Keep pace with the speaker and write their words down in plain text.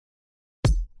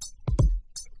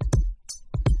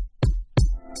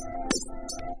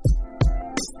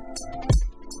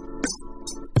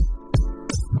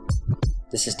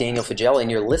This is Daniel Fagelli, and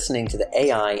you're listening to the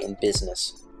AI in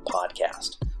Business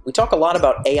podcast. We talk a lot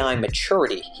about AI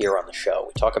maturity here on the show.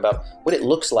 We talk about what it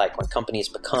looks like when companies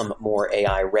become more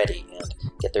AI ready and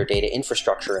get their data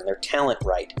infrastructure and their talent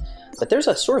right. But there's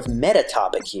a sort of meta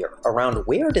topic here around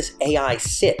where does AI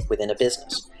sit within a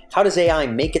business? How does AI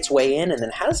make its way in, and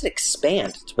then how does it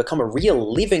expand to become a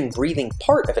real living, breathing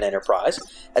part of an enterprise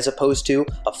as opposed to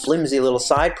a flimsy little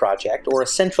side project or a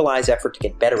centralized effort to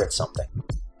get better at something?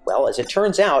 Well, as it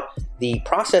turns out, the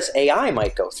process AI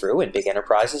might go through in big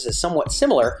enterprises is somewhat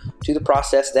similar to the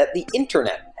process that the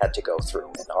internet had to go through.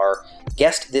 And our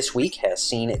guest this week has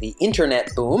seen the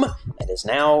internet boom and is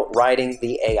now riding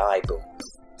the AI boom.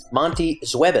 Monty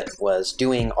Zweben was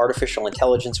doing artificial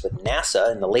intelligence with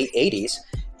NASA in the late 80s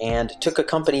and took a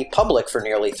company public for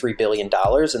nearly $3 billion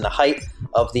in the height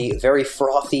of the very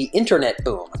frothy internet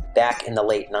boom back in the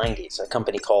late 90s, a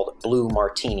company called Blue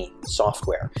Martini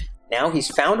Software. Now he's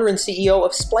founder and CEO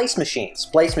of Splice Machine.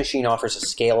 Splice Machine offers a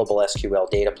scalable SQL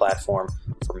data platform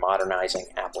for modernizing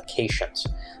applications.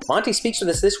 Monty speaks with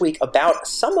us this week about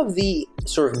some of the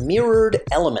sort of mirrored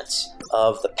elements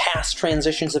of the past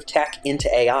transitions of tech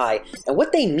into AI and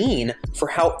what they mean for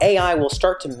how AI will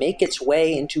start to make its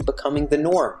way into becoming the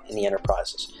norm in the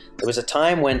enterprises. There was a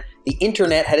time when the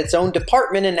internet had its own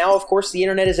department, and now, of course, the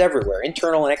internet is everywhere,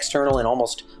 internal and external in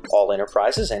almost all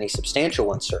enterprises, any substantial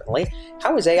ones certainly.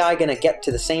 How is AI going to get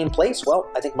to the same place? Well,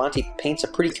 I think Monty paints a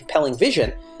pretty compelling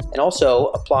vision and also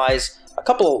applies a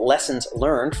couple of lessons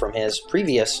learned from his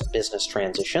previous business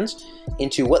transitions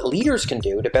into what leaders can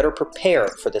do to better prepare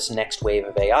for this next wave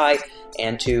of AI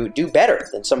and to do better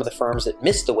than some of the firms that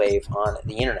missed the wave on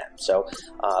the internet. So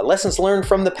lessons learned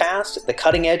from the past, the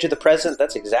cutting edge of the present,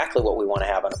 that's exactly what we want to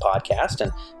have on a podcast.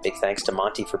 And big thanks to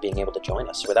Monty for being able to join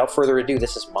us. Without further ado,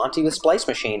 this is Monty with Splice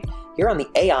Machine here on the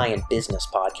AI in Business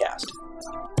podcast.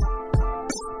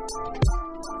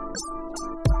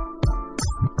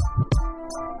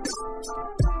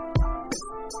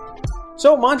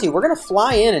 So, Monty, we're going to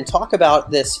fly in and talk about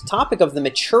this topic of the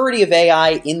maturity of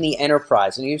AI in the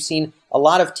enterprise. And you've seen a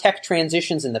lot of tech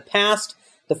transitions in the past.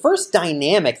 The first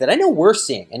dynamic that I know we're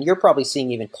seeing, and you're probably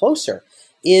seeing even closer,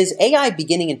 is AI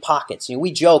beginning in pockets. You know,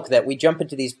 we joke that we jump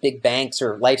into these big banks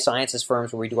or life sciences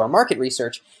firms where we do our market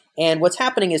research, and what's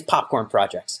happening is popcorn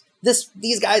projects.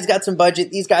 These guys got some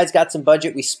budget, these guys got some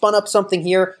budget, we spun up something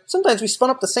here. Sometimes we spun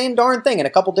up the same darn thing in a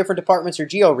couple different departments or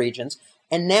geo-regions.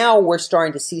 And now we're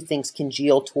starting to see things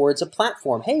congeal towards a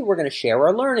platform. Hey, we're going to share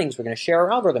our learnings. We're going to share our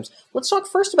algorithms. Let's talk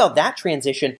first about that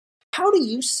transition. How do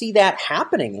you see that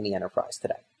happening in the enterprise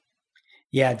today?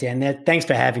 Yeah, Dan, thanks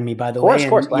for having me, by the way. Of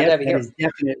course. Glad to have you here.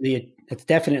 It's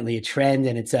definitely a trend,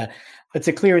 and it's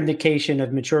a clear indication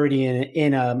of maturity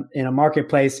in a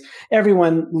marketplace.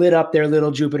 Everyone lit up their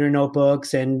little Jupyter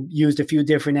notebooks and used a few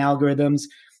different algorithms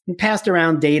and passed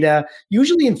around data,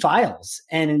 usually in files,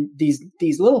 and these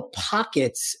little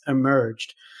pockets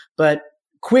emerged. But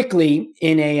quickly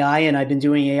in AI, and I've been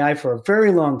doing AI for a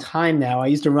very long time now. I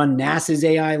used to run NASA's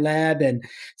AI lab and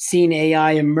seen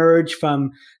AI emerge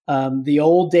from the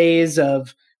old days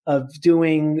of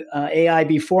doing AI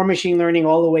before machine learning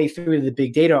all the way through to the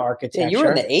big data architecture. Yeah, you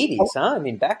were in the 80s, huh? I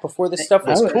mean, back before this stuff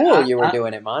was cool, you were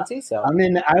doing it, Monty. So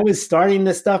I was starting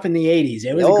this stuff in the 80s.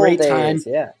 It was a great time.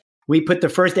 Yeah. We put the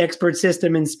first expert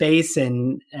system in space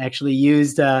and actually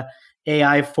used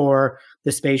AI for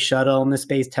the space shuttle and the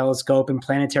space telescope and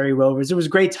planetary rovers. It was a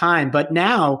great time, but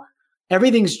now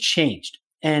everything's changed.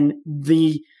 And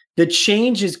the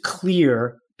change is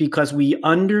clear because we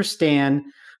understand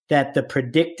that the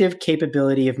predictive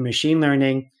capability of machine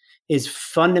learning is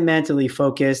fundamentally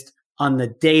focused on the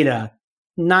data,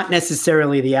 not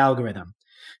necessarily the algorithm.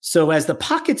 So as the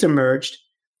pockets emerged,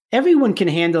 everyone can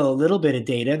handle a little bit of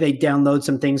data. They download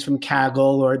some things from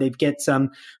Kaggle, or they get some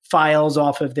files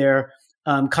off of their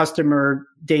customer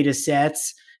data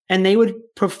sets, and they would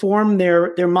perform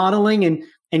their modeling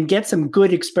and get some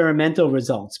good experimental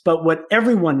results. But what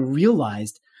everyone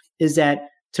realized is that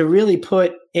to really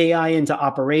put AI into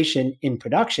operation in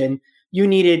production, you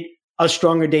needed a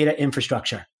stronger data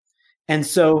infrastructure. And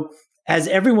so as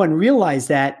everyone realized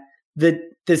that,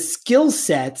 the skill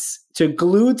sets to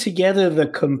glue together the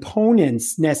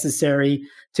components necessary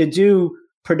to do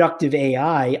productive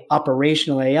AI,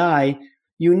 operational AI,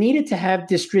 you needed to have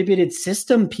distributed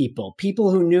system people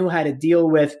who knew how to deal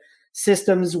with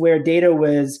systems where data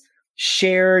was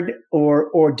shared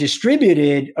or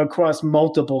distributed across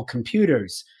multiple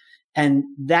computers. And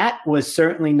that was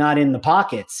certainly not in the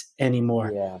pockets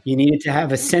anymore. Yeah. You needed to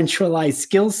have a centralized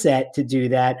skill set to do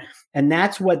that. And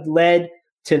that's what led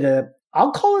to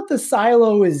I'll call it the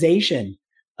siloization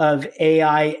of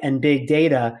AI and big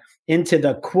data into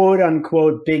the quote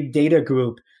unquote big data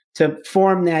group to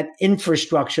form that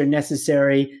infrastructure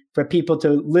necessary for people to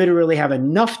literally have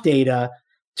enough data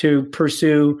to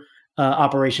pursue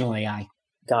operational AI.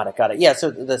 Got it. Yeah,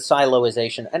 so the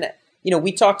siloization. And,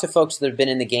 we talked to folks that have been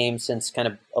in the game since kind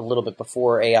of a little bit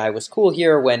before AI was cool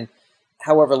here, when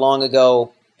however long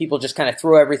ago, people just kind of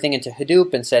threw everything into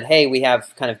Hadoop and said, hey, we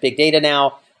have kind of big data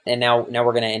now, and now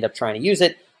we're going to end up trying to use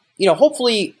it.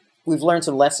 Hopefully we've learned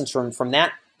some lessons from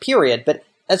that period. But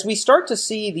as we start to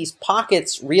see these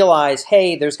pockets realize,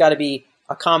 hey, there's got to be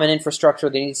a common infrastructure,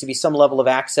 there needs to be some level of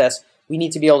access, we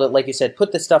need to be able to, like you said,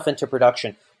 put this stuff into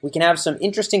production. We can have some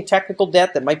interesting technical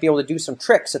debt that might be able to do some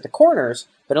tricks at the corners,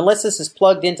 but unless this is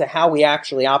plugged into how we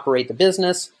actually operate the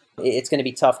business, it's going to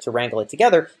be tough to wrangle it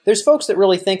together. There's folks that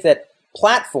really think that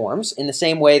platforms, in the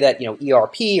same way that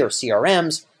ERP or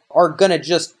CRMs, are going to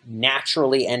just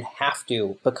naturally and have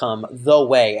to become the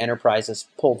way enterprises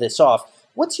pull this off.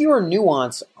 What's your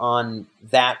nuance on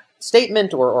that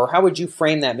statement, or how would you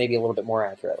frame that maybe a little bit more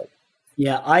accurately?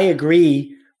 Yeah, I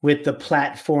agree with the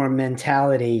platform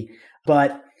mentality,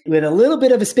 but with a little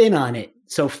bit of a spin on it.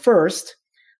 So first,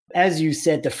 as you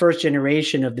said, the first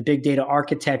generation of the big data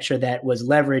architecture that was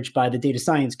leveraged by the data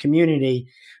science community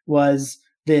was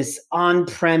this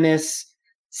on-premise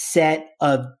set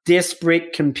of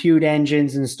disparate compute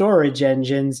engines and storage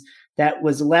engines that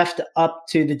was left up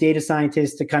to the data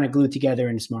scientists to kind of glue together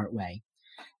in a smart way.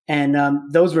 And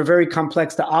those were very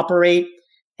complex to operate.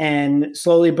 And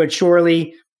slowly but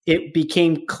surely, it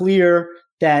became clear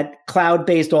that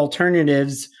cloud-based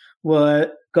alternatives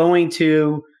were going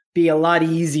to be a lot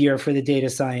easier for the data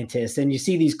scientists. And you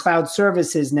see these cloud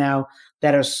services now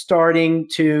that are starting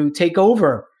to take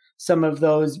over some of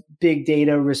those big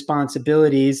data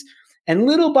responsibilities. And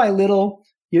little by little,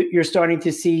 you're starting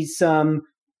to see some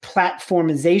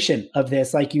platformization of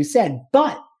this, like you said.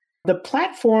 But the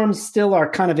platforms still are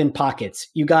kind of in pockets.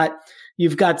 You've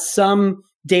got some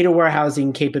data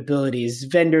warehousing capabilities,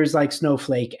 vendors like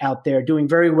Snowflake out there doing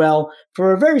very well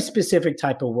for a very specific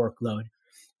type of workload.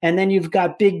 And then you've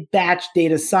got big batch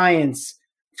data science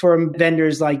from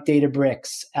vendors like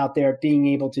Databricks out there being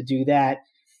able to do that.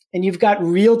 And you've got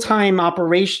real-time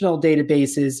operational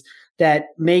databases that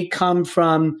may come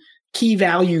from key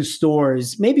value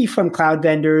stores, maybe from cloud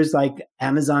vendors like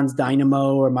Amazon's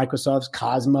Dynamo or Microsoft's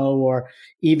Cosmo or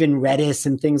even Redis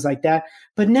and things like that.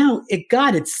 But now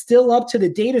it's still up to the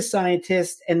data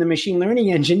scientists and the machine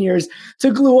learning engineers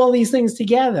to glue all these things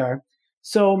together.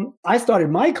 So I started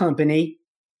my company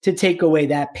to take away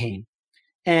that pain.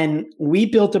 And we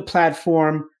built a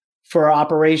platform for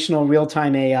operational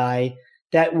real-time AI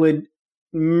that would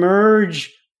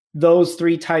merge those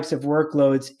three types of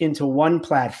workloads into one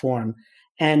platform.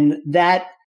 And that,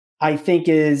 I think,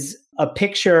 is a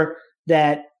picture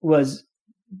that was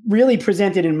really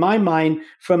presented in my mind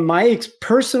from my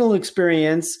personal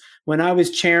experience when I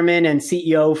was chairman and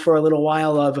CEO for a little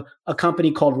while of a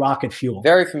company called Rocket Fuel.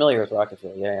 Very familiar with Rocket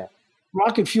Fuel, yeah.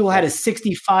 Rocket Fuel had a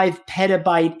 65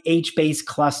 petabyte HBase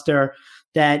cluster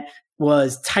that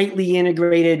was tightly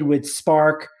integrated with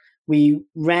Spark. We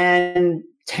ran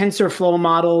TensorFlow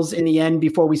models in the end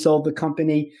before we sold the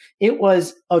company. It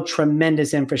was a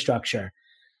tremendous infrastructure.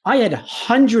 I had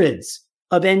hundreds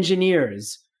of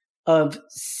engineers of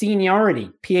seniority,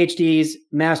 PhDs,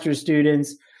 master's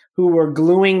students, who were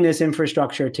gluing this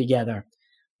infrastructure together.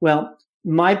 Well,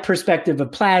 my perspective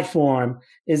of platform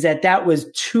is that was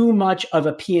too much of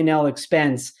a P&L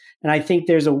expense. And I think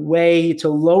there's a way to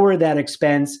lower that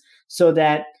expense so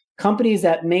that companies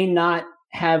that may not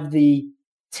have the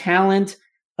talent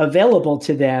available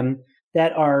to them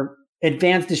that are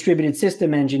advanced distributed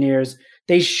system engineers,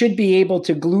 they should be able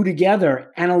to glue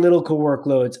together analytical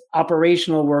workloads,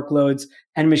 operational workloads,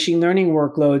 and machine learning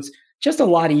workloads just a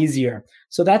lot easier.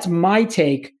 So that's my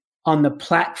take on the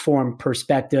platform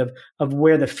perspective of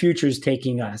where the future is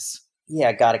taking us.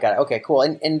 Yeah, got it. Okay, cool.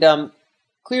 And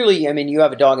clearly, I mean, you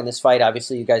have a dog in this fight.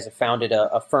 Obviously, you guys have founded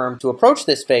a firm to approach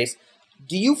this space.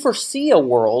 Do you foresee a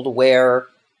world where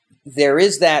there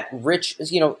is that rich,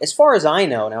 as far as I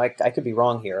know, now I could be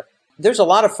wrong here, there's a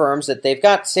lot of firms that they've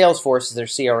got Salesforce as their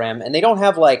CRM, and they don't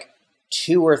have like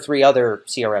 2 or 3 other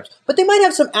CRMs, but they might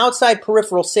have some outside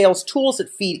peripheral sales tools that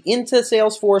feed into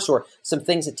Salesforce or some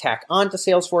things that tack onto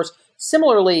Salesforce.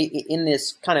 Similarly, in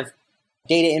this kind of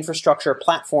data infrastructure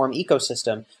platform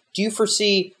ecosystem, do you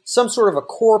foresee some sort of a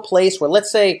core place where,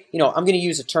 let's say, I'm going to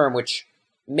use a term which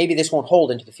maybe this won't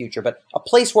hold into the future, but a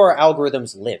place where our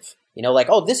algorithms live, like,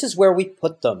 oh, this is where we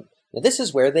put them. This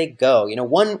is where they go,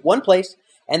 one place.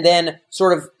 And then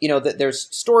sort of, there's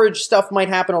storage stuff might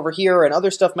happen over here and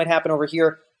other stuff might happen over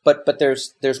here, but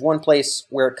there's one place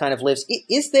where it kind of lives.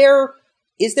 Is there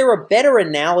is there a better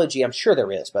analogy, I'm sure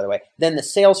there is, by the way, than the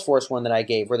Salesforce one that I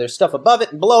gave, where there's stuff above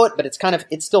it and below it, but it's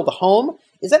still the home?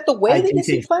 Is that the way that you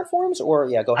see platforms? Or,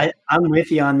 yeah, go ahead. I'm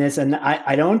with you on this. And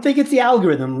I don't think it's the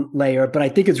algorithm layer, but I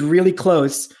think it's really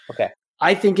close. Okay.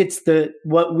 I think it's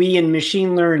what we in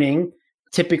machine learning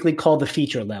typically call the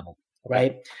feature level,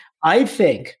 right? I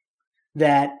think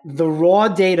that the raw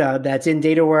data that's in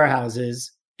data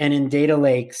warehouses and in data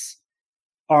lakes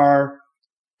are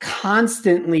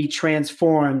constantly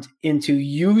transformed into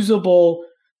usable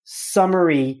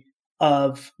summary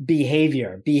of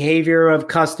behavior of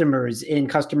customers in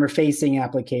customer-facing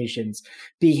applications,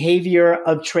 behavior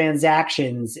of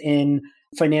transactions in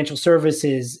financial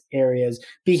services areas,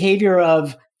 behavior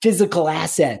of physical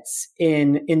assets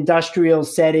in industrial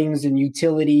settings and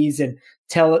utilities and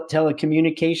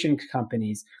telecommunication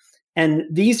companies. And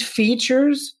these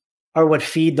features are what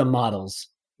feed the models.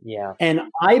 Yeah. And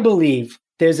I believe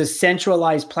there's a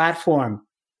centralized platform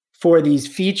for these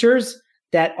features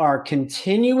that are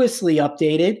continuously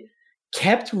updated,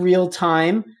 kept real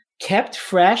time, kept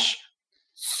fresh,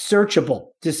 searchable,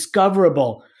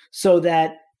 discoverable, so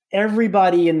that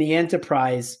everybody in the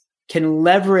enterprise can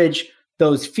leverage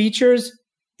those features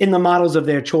in the models of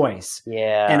their choice.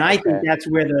 Yeah. And I think that's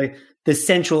where the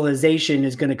centralization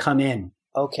is going to come in.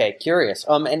 Okay, curious.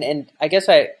 And I guess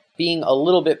being a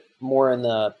little bit more in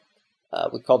the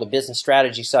we call the business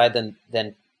strategy side than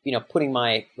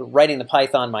writing the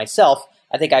Python myself,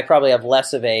 I think I probably have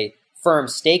less of a firm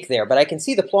stake there. But I can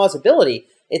see the plausibility.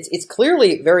 It's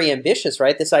clearly very ambitious,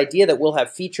 right? This idea that we'll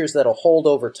have features that'll hold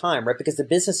over time, right? Because the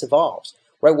business evolves,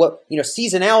 right?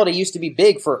 Seasonality used to be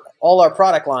big for all our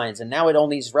product lines, and now it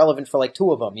only is relevant for like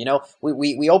 2 of them.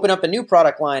 We open up a new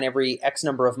product line every X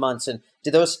number of months, and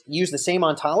do those use the same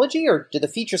ontology, or do the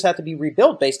features have to be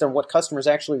rebuilt based on what customers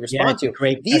actually respond to?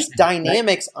 These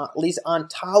dynamics, these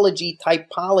ontology,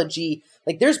 typology,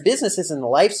 like there's businesses in the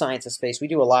life sciences space. We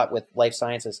do a lot with life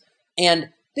sciences,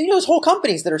 and there's whole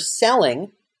companies that are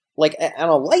selling, like on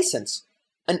a license,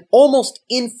 an almost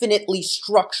infinitely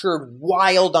structured,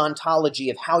 wild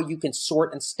ontology of how you can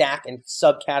sort and stack and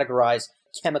subcategorize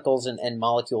chemicals and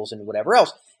molecules and whatever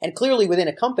else. And clearly within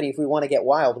a company, if we want to get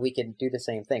wild, we can do the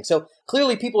same thing. So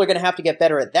clearly people are going to have to get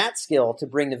better at that skill to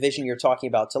bring the vision you're talking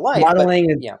about to life. Modeling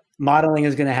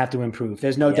is going to have to improve.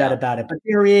 There's no doubt about it. But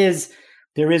there is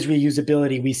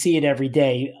reusability. We see it every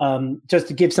day. Just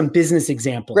to give some business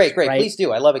examples. Great. Right? Please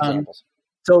do. I love examples.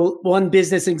 So one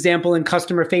business example in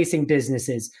customer-facing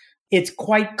businesses, it's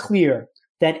quite clear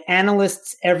that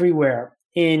analysts everywhere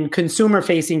in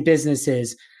consumer-facing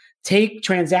businesses take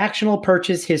transactional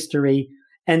purchase history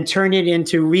and turn it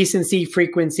into recency,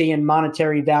 frequency, and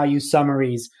monetary value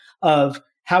summaries of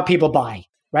how people buy,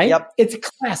 right? Yep. It's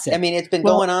classic. I mean, it's been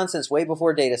going on since way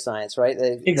before data science, right?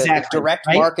 Exactly. The direct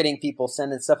marketing people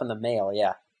sending stuff in the mail,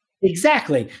 yeah.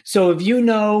 Exactly. So if you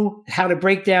know how to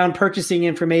break down purchasing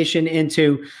information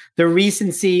into the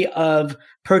recency of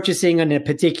purchasing in a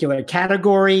particular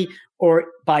category or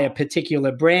by a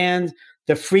particular brand,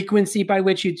 the frequency by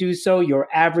which you do so, your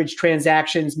average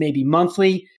transactions, maybe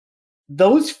monthly,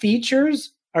 those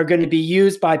features are going to be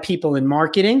used by people in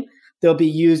marketing. They'll be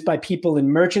used by people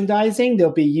in merchandising.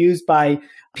 They'll be used by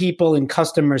people in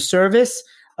customer service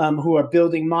who are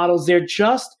building models. They're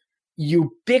just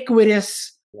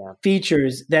ubiquitous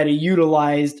features that are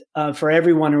utilized for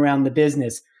everyone around the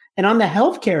business. And on the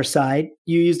healthcare side,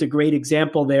 you used a great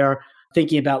example there,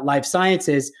 thinking about life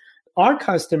sciences. Our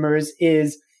customers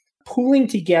is pooling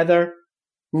together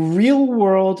real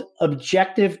world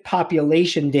objective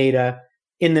population data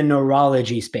in the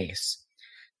neurology space.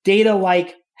 Data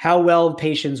like how well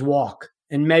patients walk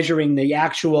and measuring the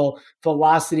actual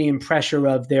velocity and pressure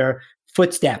of their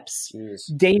footsteps.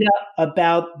 Jeez. Data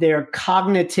about their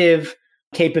cognitive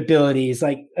capabilities,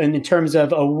 like in terms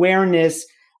of awareness,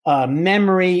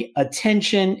 memory,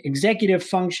 attention, executive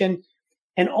function,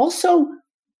 and also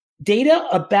data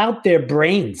about their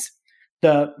brains,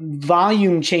 the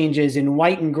volume changes in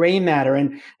white and gray matter.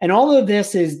 And all of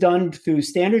this is done through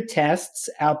standard tests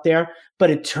out there.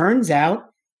 But it turns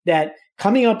out that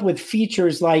coming up with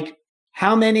features like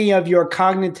how many of your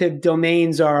cognitive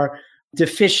domains are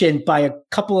deficient by a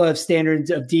couple of standards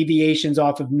of deviations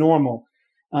off of normal,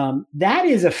 that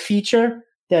is a feature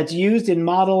that's used in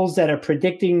models that are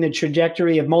predicting the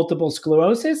trajectory of multiple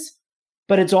sclerosis.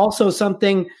 But it's also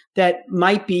something that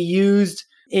might be used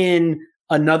in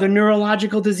another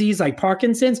neurological disease like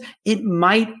Parkinson's. It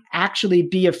might actually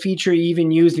be a feature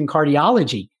even used in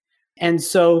cardiology. And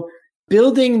so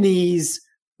building these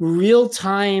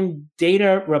real-time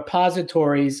data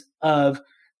repositories of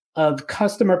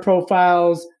customer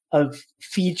profiles, of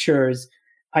features,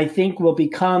 I think will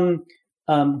become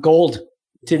gold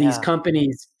to these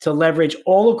companies to leverage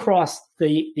all across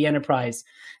the enterprise.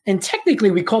 And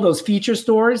technically, we call those feature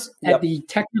stores at the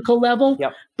technical level,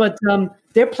 but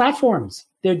they're platforms.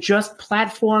 They're just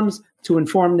platforms to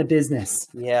inform the business.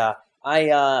 Yeah.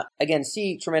 I, again,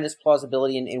 see tremendous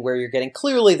plausibility in where you're getting.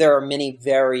 Clearly, there are many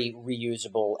very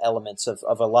reusable elements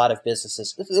of a lot of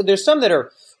businesses. There's some that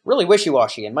are really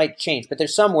wishy-washy and might change, but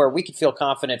there's some where we could feel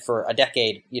confident for a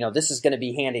decade, this is going to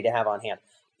be handy to have on hand.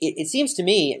 It seems to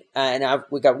me, and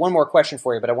we've got one more question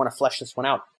for you, but I want to flesh this one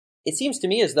out. It seems to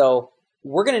me as though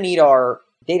we're going to need our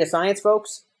data science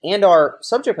folks and our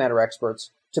subject matter experts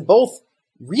to both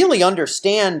really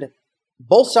understand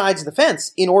both sides of the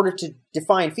fence in order to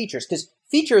define features. Because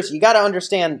features, you got to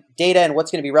understand data and what's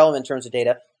going to be relevant in terms of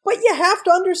data, but you have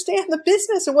to understand the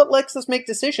business and what lets us make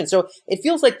decisions. So it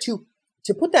feels like to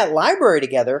put that library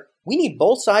together, we need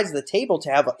both sides of the table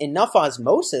to have enough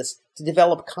osmosis to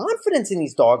develop confidence in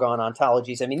these doggone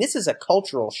ontologies. I mean, this is a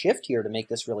cultural shift here to make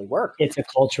this really work. It's a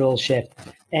cultural shift.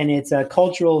 And it's a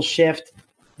cultural shift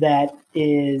that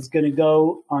is going to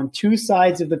go on two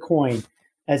sides of the coin.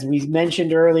 As we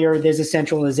mentioned earlier, there's a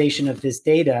centralization of this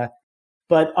data.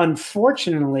 But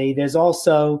unfortunately, there's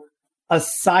also a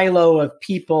silo of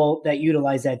people that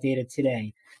utilize that data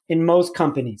today. In most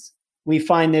companies, we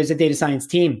find there's a data science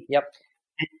team. Yep.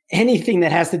 Anything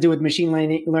that has to do with machine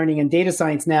learning and data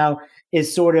science now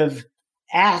is sort of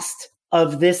asked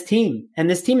of this team. And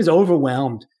this team is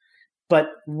overwhelmed. But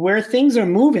where things are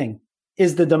moving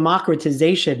is the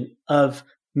democratization of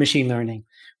machine learning,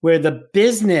 where the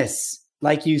business,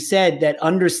 like you said, that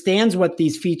understands what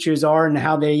these features are and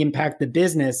how they impact the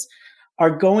business, are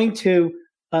going to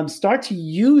start to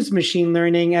use machine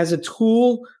learning as a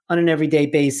tool on an everyday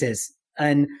basis.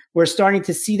 And we're starting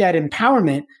to see that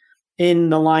empowerment in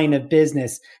the line of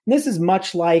business. And this is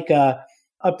much like a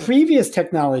previous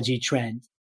technology trend.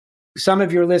 Some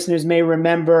of your listeners may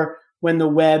remember when the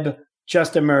web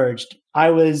just emerged.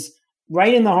 I was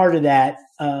right in the heart of that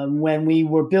when we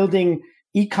were building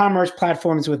e-commerce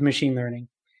platforms with machine learning.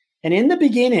 And in the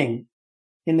beginning,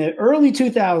 in the early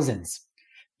 2000s,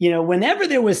 whenever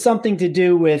there was something to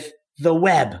do with the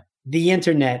web, the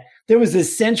internet, there was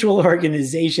this central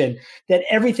organization that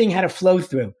everything had to flow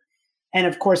through. And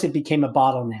of course, it became a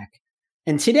bottleneck.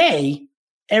 And today,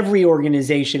 every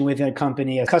organization within a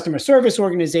company, a customer service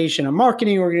organization, a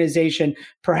marketing organization,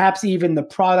 perhaps even the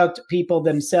product people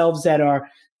themselves that are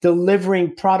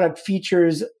delivering product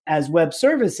features as web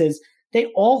services, they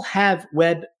all have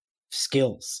web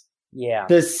skills. Yeah.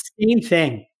 The same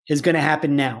thing is going to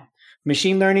happen now.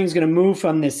 Machine learning is going to move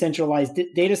from this centralized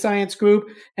data science group,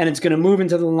 and it's going to move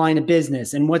into the line of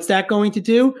business. And what's that going to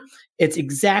do? It's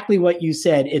exactly what you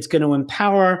said. It's going to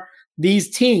empower these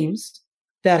teams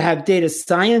that have data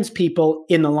science people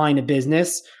in the line of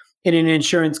business. In an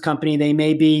insurance company, they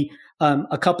may be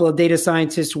a couple of data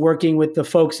scientists working with the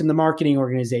folks in the marketing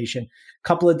organization, a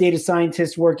couple of data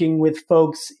scientists working with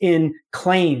folks in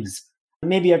claims,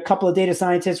 maybe a couple of data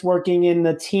scientists working in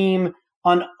the team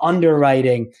on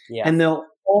underwriting. Yeah. And they'll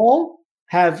all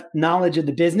have knowledge of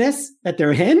the business that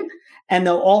they're in, and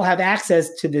they'll all have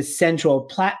access to this central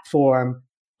platform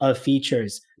of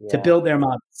features to build their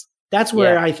models. That's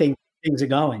where I think things are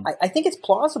going. I think it's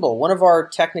plausible. One of our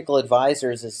technical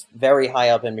advisors is very high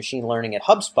up in machine learning at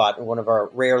HubSpot, one of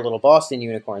our rare little Boston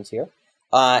unicorns here,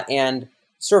 and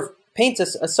sort of paints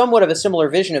a somewhat of a similar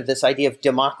vision of this idea of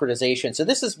democratization. So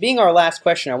this is being our last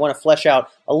question. I want to flesh out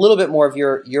a little bit more of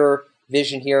your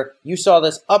vision here. You saw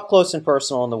this up close and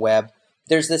personal on the web.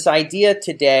 There's this idea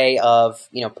today of,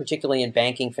 particularly in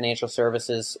banking, financial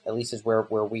services, at least is where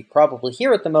we probably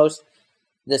hear it the most,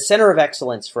 the center of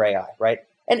excellence for AI, right?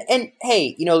 And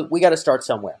hey, we got to start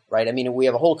somewhere, right? I mean, we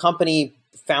have a whole company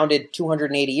founded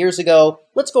 280 years ago.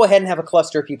 Let's go ahead and have a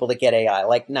cluster of people that get AI.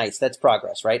 Like, nice, that's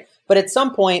progress, right? But at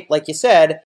some point, like you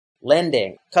said,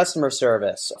 lending, customer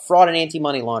service, fraud and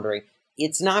anti-money laundering,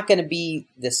 it's not going to be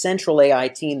the central AI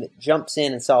team that jumps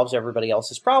in and solves everybody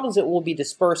else's problems. It will be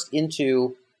dispersed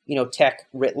into, tech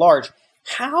writ large.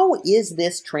 How is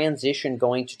this transition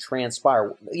going to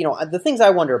transpire? The things I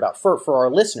wonder about for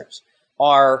our listeners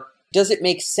are, does it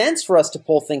make sense for us to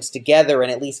pull things together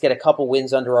and at least get a couple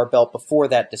wins under our belt before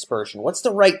that dispersion? What's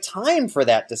the right time for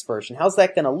that dispersion? How's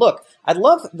that going to look? I'd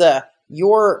love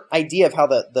your idea of how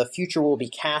the future will be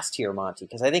cast here, Monty,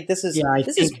 because I think this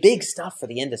is big stuff for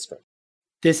the industry.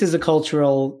 This is a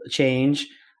cultural change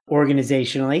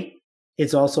organizationally.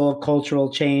 It's also a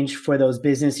cultural change for those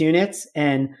business units,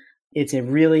 and it's a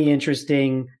really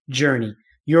interesting journey.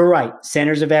 You're right.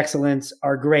 Centers of excellence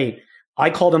are great. I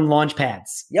call them launch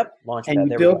pads. Yep, launch pad.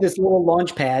 And you build this little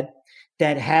launch pad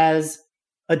that has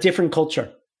a different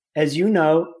culture. As you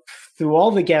know, through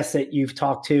all the guests that you've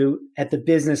talked to at the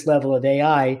business level of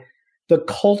AI, the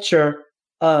culture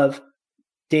of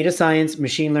data science,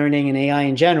 machine learning, and AI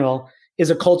in general is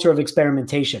a culture of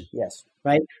experimentation. Yes.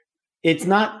 Right? It's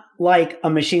not like a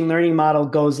machine learning model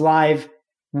goes live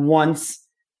once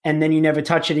and then you never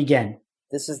touch it again.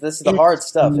 This is the hard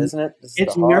stuff, isn't it?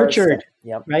 It's nurtured,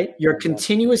 yep. Right? You're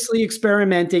continuously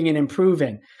experimenting and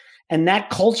improving. And that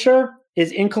culture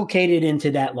is inculcated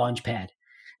into that launchpad.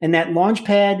 And that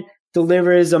launchpad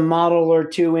delivers a model or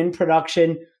two in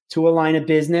production to a line of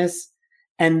business.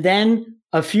 And then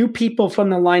a few people from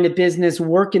the line of business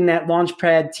work in that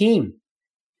launchpad team.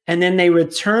 And then they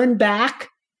return back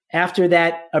after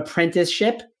that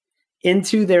apprenticeship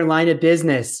into their line of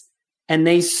business. And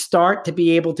they start to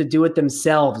be able to do it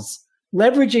themselves,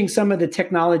 leveraging some of the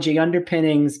technology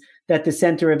underpinnings that the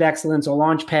Center of Excellence or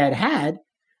Launchpad had.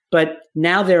 But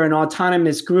now they're an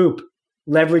autonomous group,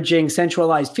 leveraging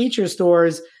centralized feature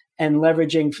stores and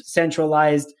leveraging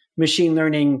centralized machine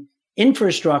learning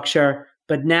infrastructure.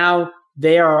 But now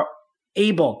they are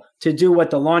able to do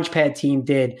what the Launchpad team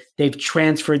did. They've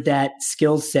transferred that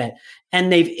skill set.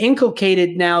 And they've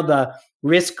inculcated now the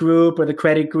risk group or the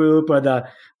credit group or the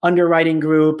underwriting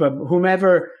group of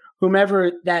whomever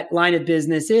that line of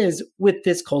business is with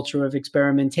this culture of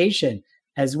experimentation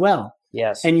as well.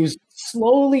 Yes. And you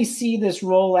slowly see this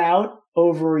roll out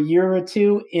over a year or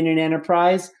two in an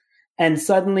enterprise. And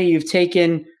suddenly you've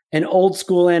taken an old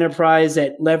school enterprise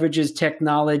that leverages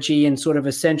technology in sort of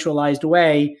a centralized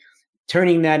way,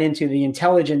 turning that into the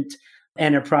intelligent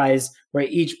enterprise where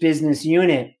each business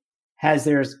unit has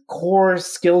their core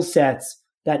skill sets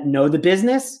that know the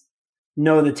business,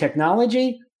 know the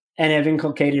technology, and have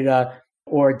inculcated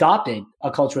or adopted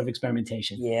a culture of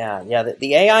experimentation. Yeah.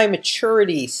 The AI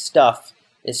maturity stuff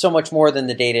is so much more than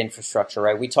the data infrastructure,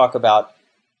 right? We talk about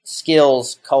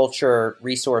skills, culture,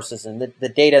 resources, and the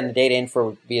data and the data info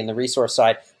would be in the resource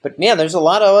side. But man, there's a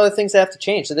lot of other things that have to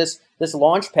change. So this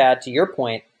launchpad, to your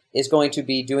point, is going to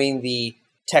be doing the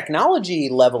technology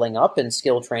leveling up and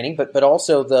skill training, but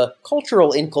also the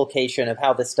cultural inculcation of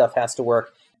how this stuff has to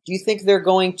work. Do you think they're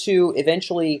going to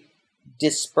eventually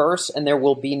disperse and there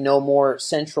will be no more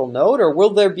central node, or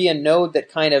will there be a node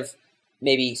that kind of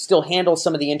maybe still handles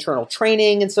some of the internal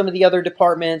training in some of the other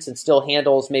departments and still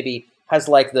has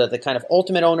like the kind of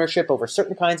ultimate ownership over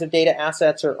certain kinds of data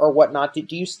assets or whatnot?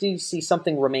 Do you still see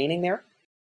something remaining there?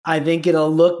 I think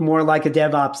it'll look more like a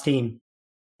DevOps team.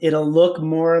 It'll look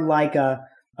more like a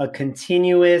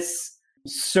continuous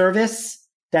service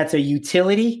that's a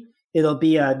utility. It'll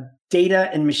be a data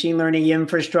and machine learning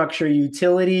infrastructure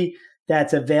utility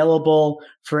that's available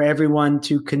for everyone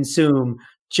to consume,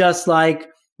 just like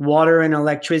water and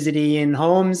electricity in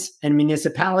homes and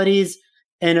municipalities.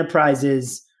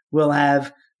 Enterprises will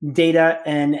have data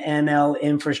and ML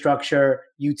infrastructure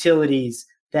utilities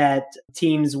that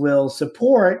teams will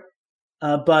support,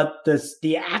 but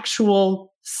the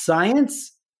actual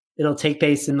science, it'll take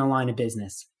place in the line of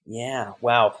business. Yeah,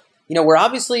 wow. We're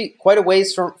obviously quite a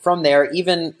ways from there,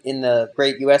 even in the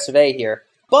great US of A here.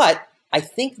 But I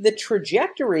think the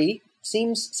trajectory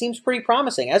seems pretty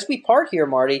promising. As we part here,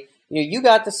 Marty, you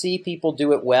got to see people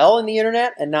do it well in the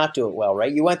internet and not do it well,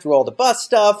 right? You went through all the bust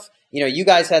stuff. You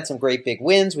guys had some great big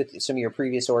wins with some of your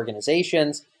previous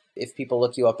organizations. If people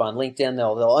look you up on LinkedIn,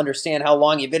 they'll understand how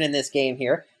long you've been in this game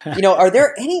here. Are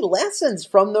there any lessons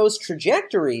from those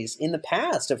trajectories in the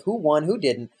past of who won, who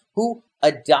didn't, who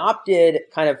adopted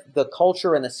kind of the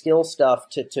culture and the skill stuff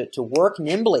to work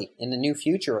nimbly in the new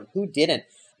future, and who didn't?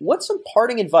 What's some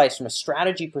parting advice from a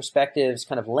strategy perspective's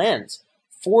kind of lens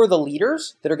for the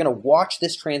leaders that are going to watch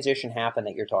this transition happen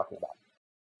that you're talking about?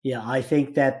 Yeah, I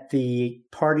think that the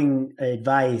parting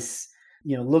advice,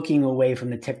 looking away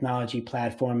from the technology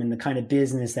platform and the kind of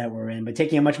business that we're in, but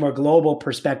taking a much more global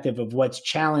perspective of what's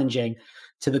challenging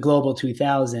to the Global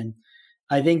 2000,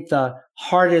 I think the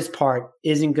hardest part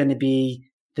isn't going to be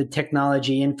the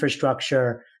technology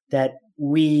infrastructure that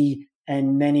we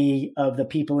and many of the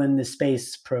people in the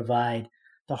space provide.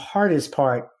 The hardest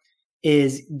part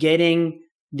is getting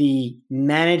the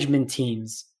management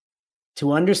teams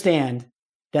to understand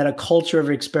that a culture of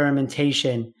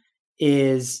experimentation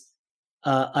is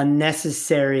a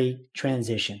necessary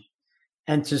transition.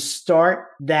 And to start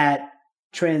that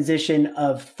transition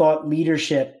of thought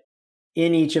leadership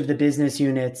in each of the business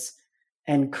units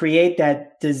and create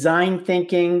that design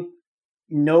thinking,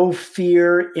 no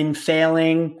fear in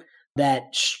failing,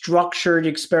 that structured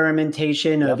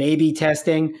experimentation of A/B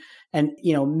testing, and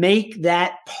make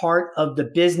that part of the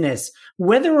business,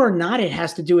 whether or not it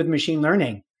has to do with machine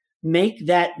learning. Make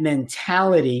that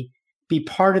mentality be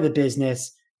part of the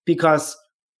business because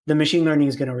the machine learning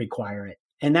is going to require it.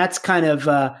 And that's kind of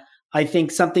I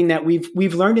think something that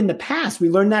we've learned in the past. We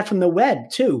learned that from the web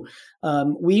too.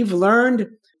 We've learned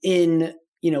in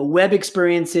web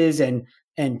experiences and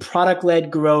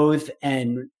product-led growth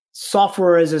and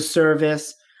software as a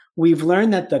service. We've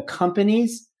learned that the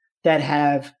companies that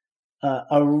have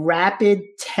a rapid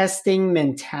testing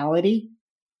mentality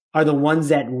are the ones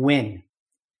that win.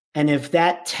 And if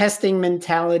that testing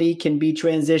mentality can be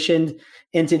transitioned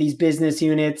into these business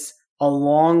units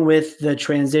along with the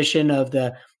transition of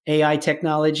the AI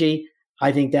technology,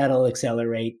 I think that'll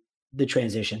accelerate the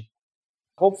transition.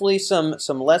 Hopefully some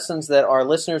lessons that our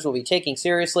listeners will be taking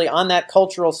seriously. On that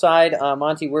cultural side,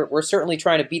 Monty, we're certainly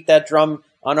trying to beat that drum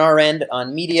on our end,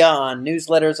 on media, on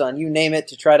newsletters, on you name it,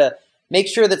 to try to make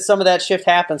sure that some of that shift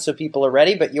happens so people are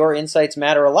ready. But your insights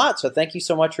matter a lot. So thank you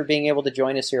so much for being able to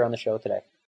join us here on the show today.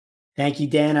 Thank you,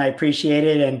 Dan. I appreciate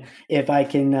it. And if I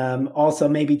can also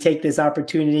maybe take this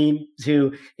opportunity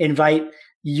to invite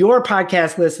your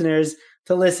podcast listeners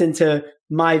to listen to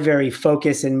my very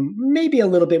focused and maybe a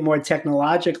little bit more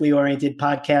technologically oriented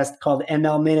podcast called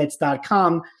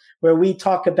MLminutes.com, where we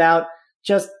talk about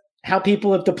just how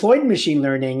people have deployed machine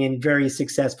learning in very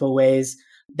successful ways.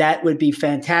 That would be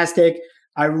fantastic.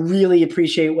 I really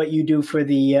appreciate what you do for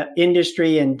the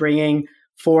industry and bringing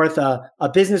forth a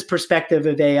business perspective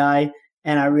of AI.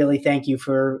 And I really thank you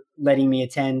for letting me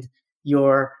attend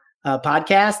your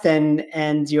podcast,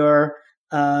 and your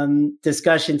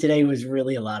discussion today was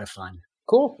really a lot of fun.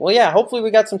 Cool. Well, yeah, hopefully we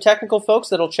got some technical folks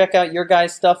that'll check out your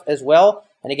guys' stuff as well.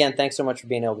 And again, thanks so much for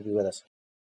being able to be with us.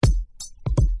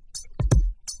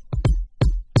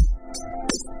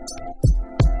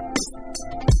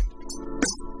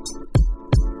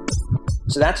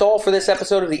 So that's all for this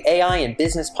episode of the AI in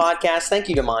Business podcast. Thank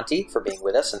you to Monty for being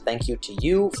with us, and thank you to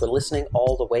you for listening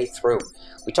all the way through.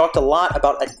 We talked a lot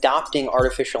about adopting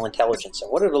artificial intelligence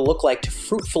and what it'll look like to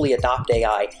fruitfully adopt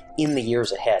AI in the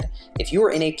years ahead. If you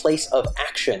are in a place of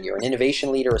action, you're an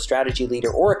innovation leader, a strategy leader,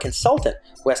 or a consultant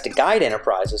who has to guide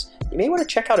enterprises, you may want to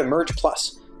check out Emerge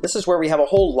Plus. This is where we have a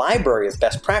whole library of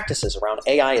best practices around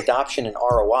AI adoption and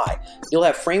ROI. You'll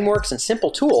have frameworks and simple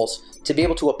tools to be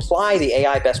able to apply the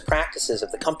AI best practices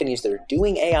of the companies that are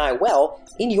doing AI well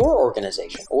in your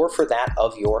organization or for that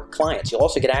of your clients. You'll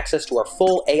also get access to our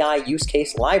full AI use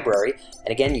case library.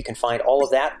 And again, you can find all of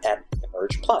that at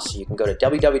Emerge Plus. So you can go to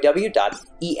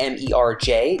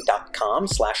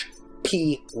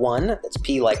www.emerj.com/P1, that's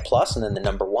P like plus, and then the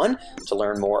number 1, to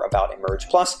learn more about Emerge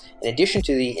Plus. In addition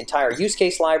to the entire use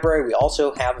case library, we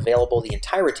also have available the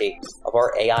entirety of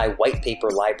our AI white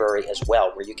paper library as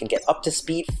well, where you can get up to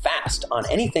speed fast on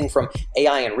anything from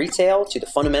AI in retail to the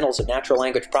fundamentals of natural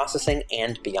language processing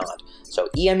and beyond. So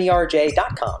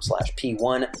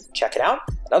emerj.com/P1, check it out.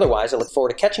 And otherwise, I look forward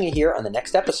to catching you here on the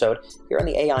next episode here on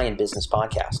the AI in Business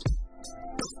podcast.